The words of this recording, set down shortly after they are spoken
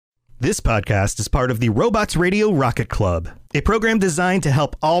This podcast is part of the Robots Radio Rocket Club, a program designed to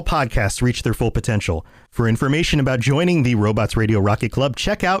help all podcasts reach their full potential. For information about joining the Robots Radio Rocket Club,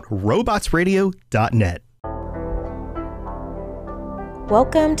 check out robotsradio.net.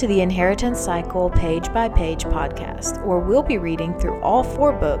 Welcome to the Inheritance Cycle Page by Page podcast, where we'll be reading through all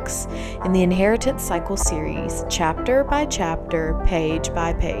 4 books in the Inheritance Cycle series, chapter by chapter, page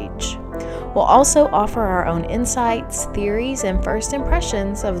by page. We'll also offer our own insights, theories, and first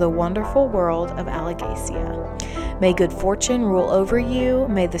impressions of the wonderful world of Allegacia. May good fortune rule over you,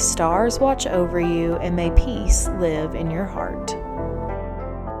 may the stars watch over you, and may peace live in your heart.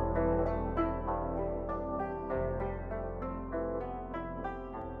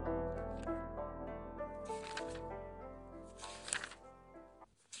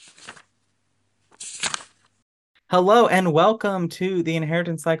 Hello and welcome to the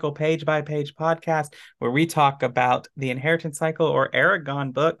Inheritance Cycle Page by Page podcast, where we talk about the Inheritance Cycle or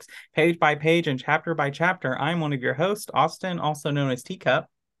Eragon books, page by page and chapter by chapter. I'm one of your hosts, Austin, also known as Teacup.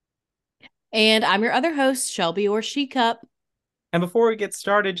 And I'm your other host, Shelby or Shecup. And before we get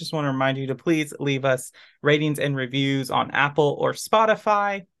started, just want to remind you to please leave us ratings and reviews on Apple or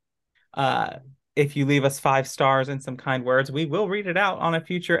Spotify. If you leave us 5 stars and some kind words, we will read it out on a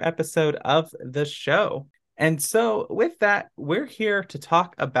future episode of the show. And so with that, we're here to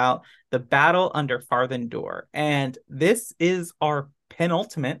talk about the battle under Farthen Door. And this is our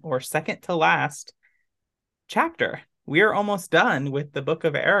penultimate or second to last chapter. We are almost done with the Book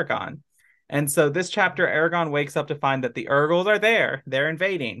of Eragon. And so this chapter, Eragon wakes up to find that the Urgles are there. They're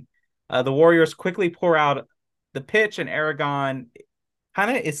invading. The warriors quickly pour out the pitch, and Eragon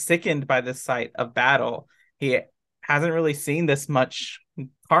kind of is sickened by the sight of battle. He hasn't really seen this much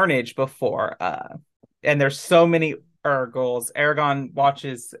carnage before. And there's so many Urgles. Eragon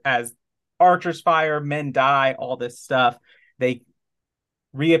watches as archers fire, men die, all this stuff. They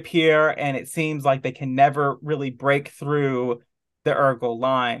reappear, and it seems like they can never really break through the Urgle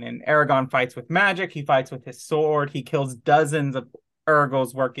line. And Eragon fights with magic. He fights with his sword. He kills dozens of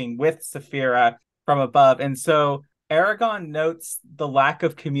Urgles working with Saphira from above. And so Eragon notes the lack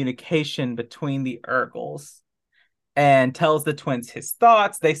of communication between the Urgles and tells the twins his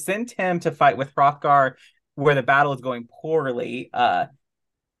thoughts. They send him to fight with Hrothgar, where the battle is going poorly, kind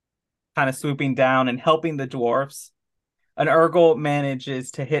of swooping down and helping the dwarves. An Urgle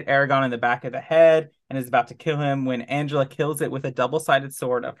manages to hit Eragon in the back of the head and is about to kill him when Angela kills it with a double-sided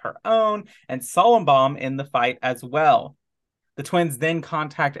sword of her own, and Solemnbaum in the fight as well. The twins then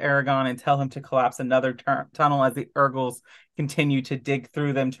contact Eragon and tell him to collapse another tunnel as the Urgles continue to dig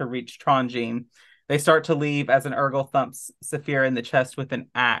through them to reach Trondheim. They start to leave as an Urgle thumps Saphira in the chest with an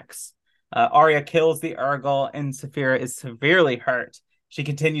axe. Arya kills the Urgle, and Saphira is severely hurt. She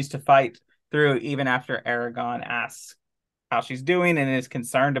continues to fight through even after Eragon asks how she's doing and is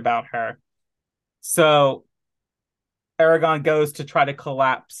concerned about her. So Eragon goes to try to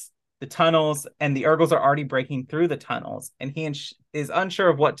collapse the tunnels, and the Urgles are already breaking through the tunnels, and he is unsure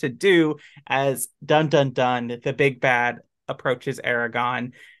of what to do as dun dun dun, the big bad approaches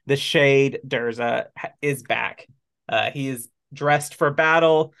Eragon. The Shade Durza is back. He is dressed for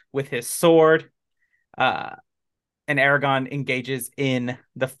battle with his sword, and Eragon engages in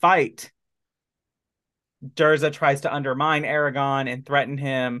the fight. Durza tries to undermine Eragon and threaten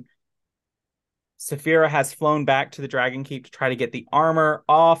him. Saphira has flown back to the Dragon Keep to try to get the armor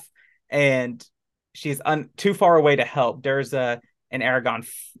off, and she's too far away to help. Durza and Eragon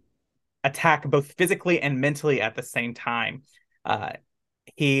attack both physically and mentally at the same time.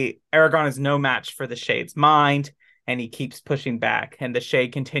 Eragon is no match for the Shade's mind, and he keeps pushing back, and the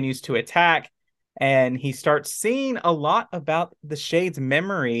Shade continues to attack, and he starts seeing a lot about the Shade's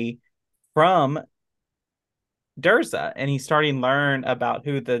memory from Durza, and he's starting to learn about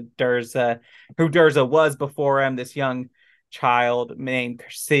who Durza was before him, this young child named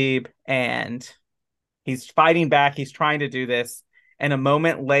Kersib, and he's fighting back. He's trying to do this, and a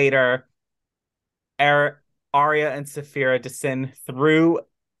moment later, Arya and Saphira descend through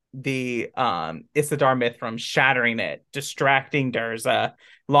the Isidar Mithram, shattering it, distracting Durza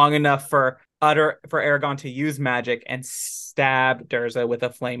long enough for Eragon to use magic and stab Durza with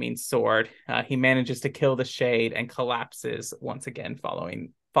a flaming sword. He manages to kill the Shade and collapses once again,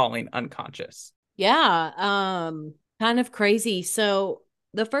 falling unconscious. Yeah, kind of crazy. So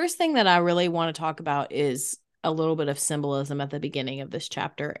the first thing that I really want to talk about is a little bit of symbolism at the beginning of this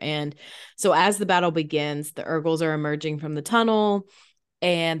chapter. And so as the battle begins, the Urgles are emerging from the tunnel,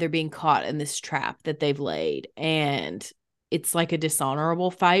 and they're being caught in this trap that they've laid. And it's like a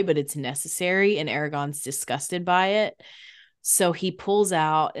dishonorable fight, but it's necessary, and Eragon's disgusted by it. So he pulls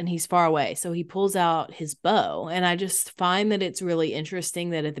out, and he's far away. So he pulls out his bow. And I just find that it's really interesting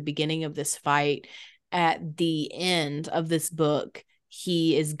that at the beginning of this fight, at the end of this book,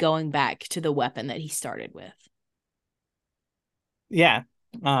 he is going back to the weapon that he started with. Yeah.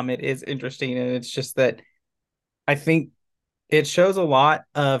 It is interesting, and it's just that I think it shows a lot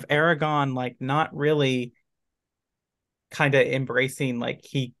of Eragon, like, not really kind of embracing, like,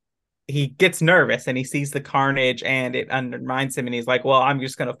 he gets nervous and he sees the carnage and it undermines him, and he's like, well, I'm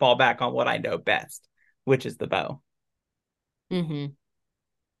just going to fall back on what I know best, which is the bow. Mm-hmm.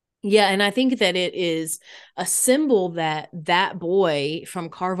 Yeah, and I think that it is a symbol that that boy from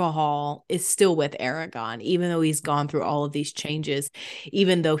Carvajal is still with Eragon, even though he's gone through all of these changes,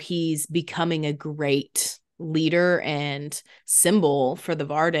 even though he's becoming a great leader and symbol for the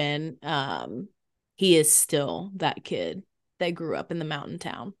Varden. He is still that kid that grew up in the mountain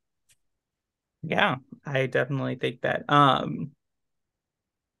town. Yeah, I definitely think that. I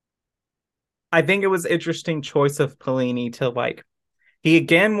think it was interesting choice of Pellini to, like, he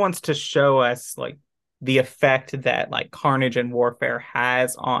again wants to show us, like, the effect that, like, carnage and warfare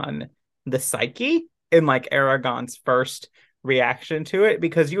has on the psyche, in, like, Aragon's first reaction to it,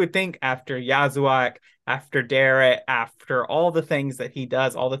 because you would think after Yazuak, after Darrett, after all the things that he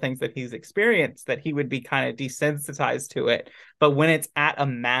does, all the things that he's experienced, that he would be kind of desensitized to it. But when it's at a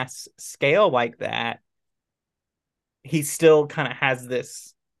mass scale like that, he still kind of has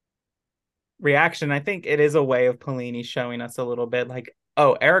this reaction. I think it is a way of Pellini showing us a little bit, like,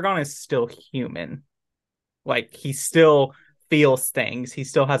 oh, Eragon is still human. Like, he still feels things. He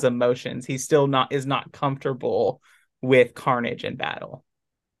still has emotions. He still not comfortable with carnage and battle.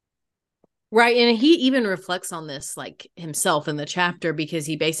 Right. And he even reflects on this, like, himself in the chapter, because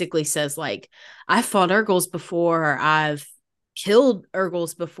he basically says, like, I've fought Urgles before. I've killed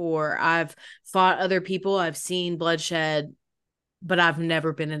Urgles before. I've fought other people. I've seen bloodshed, but I've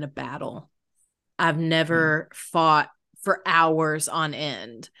never been in a battle. I've never fought for hours on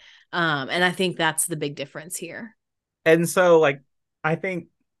end. And I think that's the big difference here. And so, like, I think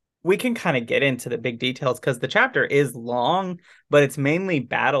we can kind of get into the big details because the chapter is long, but it's mainly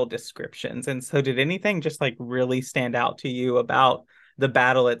battle descriptions. And so, did anything just, like, really stand out to you about the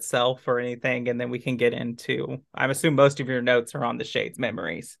battle itself or anything? And then we can get into, I assume most of your notes are on the Shades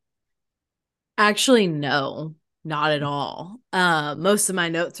memories. Actually, no, not at all. Most of my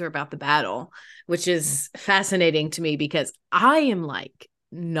notes are about the battle, which is fascinating to me because I am, like,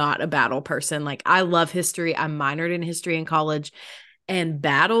 not a battle person. Like, I love history. I minored in history in college, and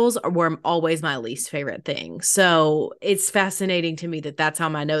battles were always my least favorite thing. So it's fascinating to me that that's how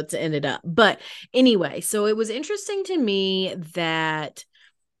my notes ended up. But anyway, so it was interesting to me that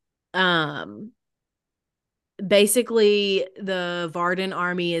basically the Varden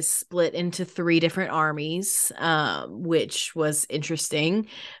army is split into 3 different armies, which was interesting.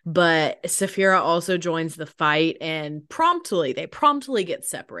 But Saphira also joins the fight, and they promptly get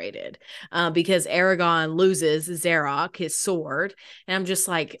separated because Eragon loses Zarok, his sword. And I'm just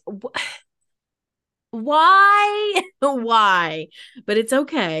like, why? Why? But it's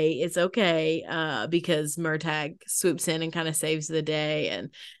okay. Because Murtagh swoops in and kind of saves the day, and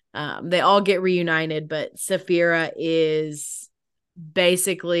they all get reunited, but Saphira is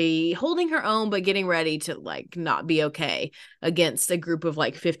basically holding her own, but getting ready to, like, not be okay against a group of,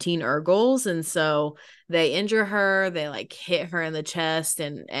 like, 15 Urgles. And so they injure her. They, like, hit her in the chest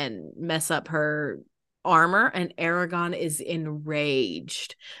and mess up her armor, and Eragon is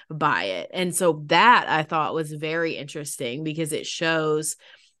enraged by it. And so that I thought was very interesting because it shows,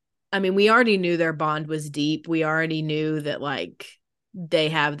 I mean, we already knew their bond was deep. We already knew that, like, they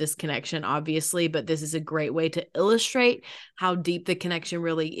have this connection, obviously, but this is a great way to illustrate how deep the connection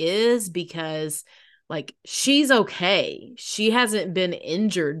really is because, like, she's okay. She hasn't been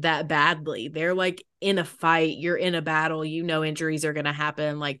injured that badly. They're, like, in a fight. You're in a battle. You know injuries are going to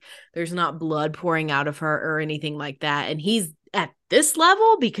happen. Like, there's not blood pouring out of her or anything like that. And he's at this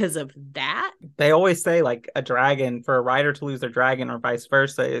level because of that. They always say, like, a dragon, for a rider to lose their dragon or vice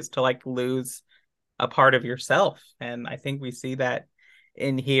versa, is to, like, lose a part of yourself. And I think we see that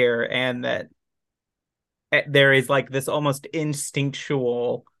in here, and that there is, like, this almost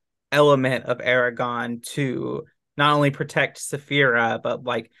instinctual element of Eragon to not only protect Saphira, but,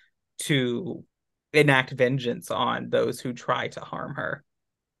 like, to enact vengeance on those who try to harm her.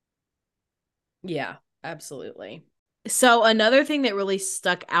 Yeah, absolutely. So another thing that really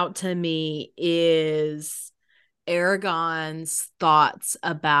stuck out to me is Eragon's thoughts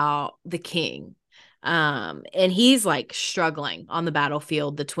about the king. And he's like struggling on the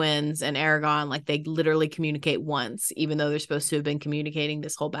battlefield. The twins and Eragon, like they literally communicate once, even though they're supposed to have been communicating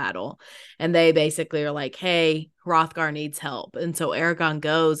this whole battle. And they basically are like, hey, Hrothgar needs help. And so Eragon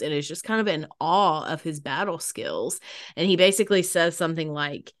goes and is just kind of in awe of his battle skills. And he basically says something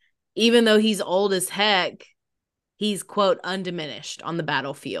like, even though he's old as heck, he's, quote, undiminished on the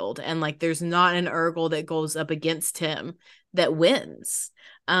battlefield. And like, there's not an Urgle that goes up against him that wins.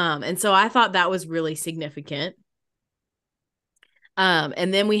 And so I thought that was really significant.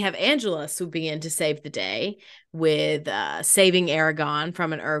 And then we have Angela swooping in to save the day with saving Eragon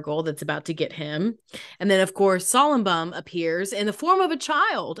from an Urgle that's about to get him. And then, of course, Solumbum appears in the form of a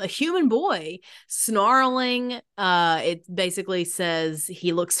child, a human boy, snarling. It basically says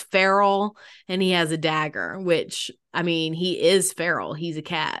he looks feral and he has a dagger, which, I mean, he is feral. He's a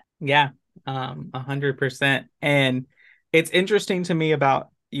cat. Yeah, 100%. And it's interesting to me about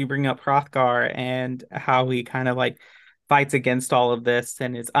you bring up Hrothgar and how he kind of like fights against all of this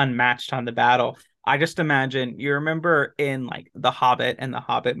and is unmatched on the battle. I just imagine, you remember in like The Hobbit and the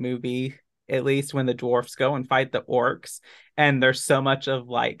Hobbit movie, at least when the dwarfs go and fight the orcs, and there's so much of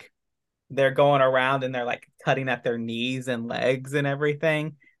like they're going around and they're like cutting at their knees and legs and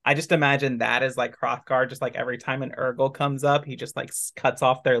everything. I just imagine that as like Hrothgar, just like every time an Urgle comes up, he just like cuts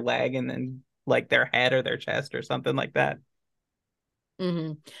off their leg and then like their head or their chest or something like that.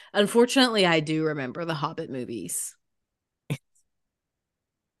 Mm-hmm. Unfortunately, I do remember the Hobbit movies.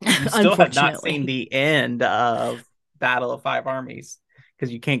 You still have not seen the end of Battle of Five Armies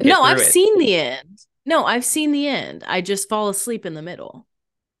because you can't get through I've it. seen the end. No, I've seen the end. I just fall asleep in the middle.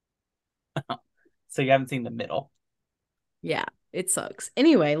 So you haven't seen the middle. Yeah, it sucks.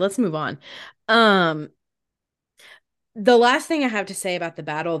 Anyway, let's move on. The last thing I have to say about the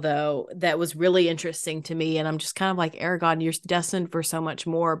battle, though, that was really interesting to me, and I'm just kind of like, Eragon, you're destined for so much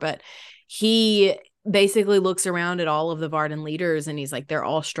more, but he basically looks around at all of the Varden leaders and he's like, they're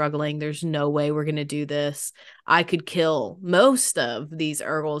all struggling. There's no way we're going to do this. I could kill most of these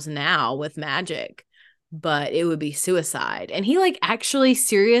Urgles now with magic, but it would be suicide. And he like actually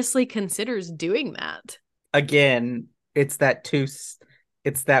seriously considers doing that. Again, it's that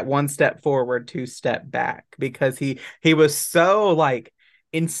one step forward, two step back, because he was so like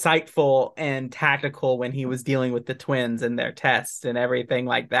insightful and tactical when he was dealing with the twins and their tests and everything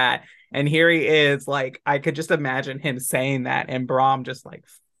like that. And here he is, like, I could just imagine him saying that and Braum just like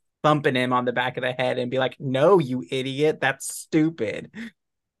thumping him on the back of the head and be like, no, you idiot, that's stupid.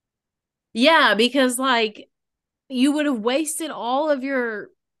 Yeah, because like you would have wasted all of your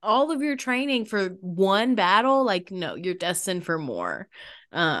training for one battle. Like, no, you're destined for more.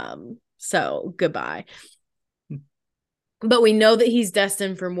 So goodbye. But we know that he's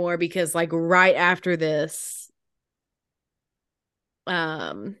destined for more because like right after this,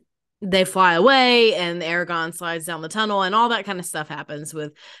 they fly away and Eragon slides down the tunnel and all that kind of stuff happens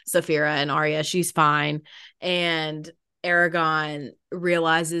with Saphira and Arya. She's fine. And Eragon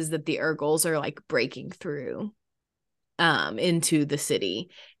realizes that the Urgles are like breaking through into the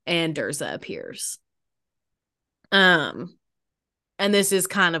city and Durza appears. And this is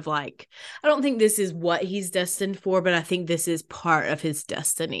kind of like, I don't think this is what he's destined for, but I think this is part of his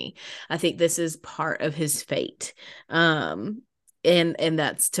destiny. I think this is part of his fate. And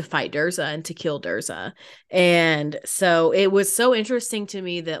that's to fight Durza and to kill Durza. And so it was so interesting to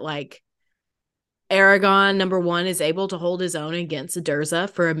me that like Eragon, number one, is able to hold his own against Durza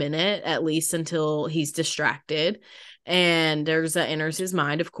for a minute, at least until he's distracted. And Durza enters his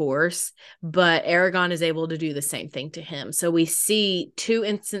mind, of course, but Eragon is able to do the same thing to him. So we see two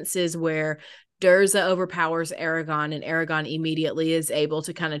instances where Durza overpowers Eragon and Eragon immediately is able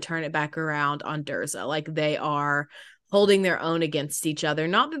to kind of turn it back around on Durza. Like they are holding their own against each other.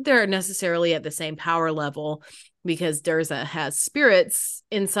 Not that they're necessarily at the same power level, because Durza has spirits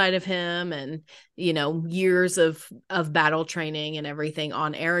inside of him and, you know, years of battle training and everything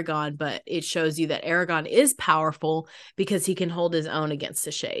on Eragon, but it shows you that Eragon is powerful because he can hold his own against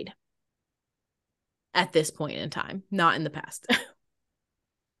the Shade at this point in time, not in the past.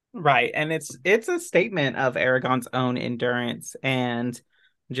 Right. And it's a statement of Eragon's own endurance and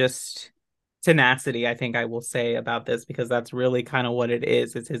just tenacity, I think I will say about this, because that's really kind of what it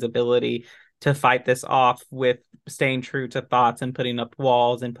is. It's his ability to fight this off with staying true to thoughts and putting up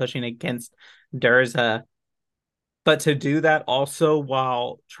walls and pushing against Durza. But to do that also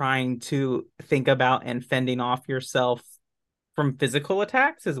while trying to think about and fending off yourself from physical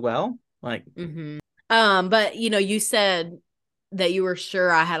attacks as well. Like, but you know, you said that you were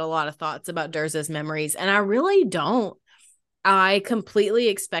sure I had a lot of thoughts about Durza's memories, and I really don't. I completely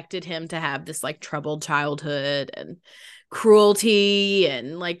expected him to have this like troubled childhood and cruelty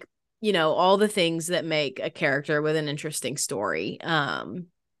and like all the things that make a character with an interesting story.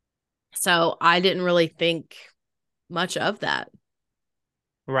 So I didn't really think much of that.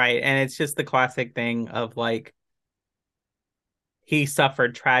 Right. And it's just the classic thing of like, he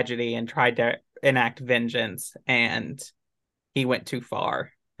suffered tragedy and tried to enact vengeance, and he went too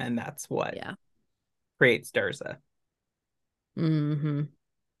far. And that's what creates Durza. Mm-hmm.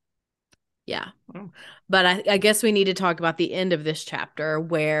 Yeah. Oh. But I guess we need to talk about the end of this chapter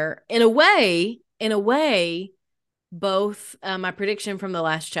where, in a way, both my prediction from the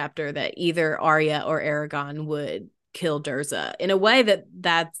last chapter that either Arya or Eragon would kill Durza, in a way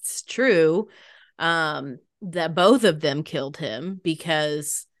that's true, that both of them killed him,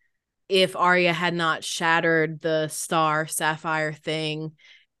 because if Arya had not shattered the star sapphire thing,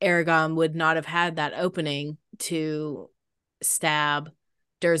 Eragon would not have had that opening to stab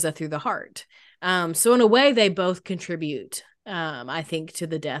Durza through the heart. So in a way, they both contribute, I think, to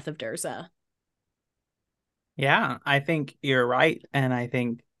the death of Durza. Yeah, I think you're right. And I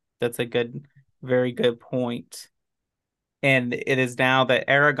think that's a very good point. And it is now that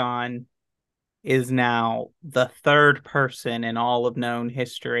Eragon is now the third person in all of known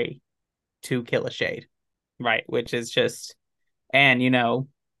history to kill a shade. Right, which is just, and it'll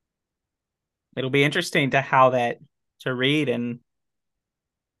be interesting to read, and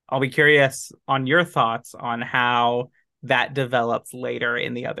I'll be curious on your thoughts on how that develops later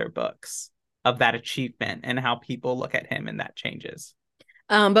in the other books of that achievement and how people look at him and that changes.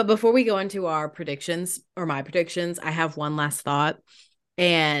 But before we go into our predictions, or my predictions, I have one last thought.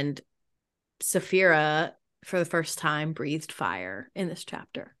 And Saphira, for the first time, breathed fire in this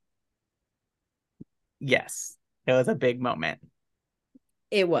chapter. Yes, it was a big moment.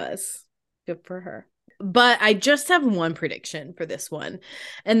 It was. Good for her. But I just have one prediction for this one.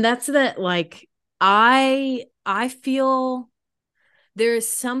 And that's that, like, I feel there is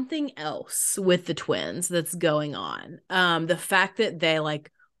something else with the twins that's going on. The fact that they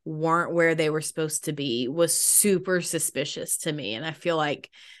like weren't where they were supposed to be was super suspicious to me. And I feel like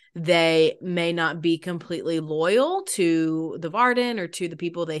they may not be completely loyal to the Farthen or to the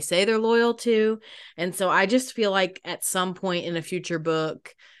people they say they're loyal to. And so I just feel like at some point in a future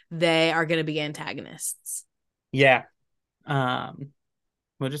book, they are going to be antagonists. Yeah.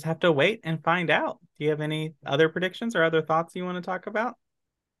 We'll just have to wait and find out. Do you have any other predictions or other thoughts you want to talk about?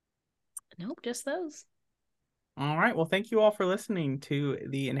 Nope, just those. All right. Well, thank you all for listening to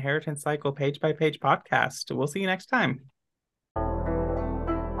the Inheritance Cycle Page by Page podcast. We'll see you next time.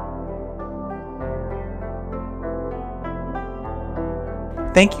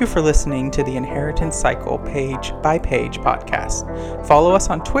 Thank you for listening to the Inheritance Cycle Page by Page podcast. Follow us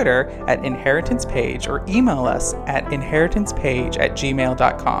on Twitter at InheritancePage or email us at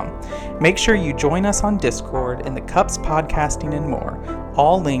inheritancepage@gmail.com. Make sure you join us on Discord, in the Cups Podcasting, and more.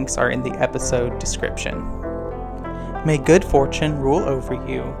 All links are in the episode description. May good fortune rule over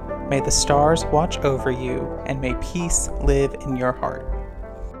you, may the stars watch over you, and may peace live in your heart.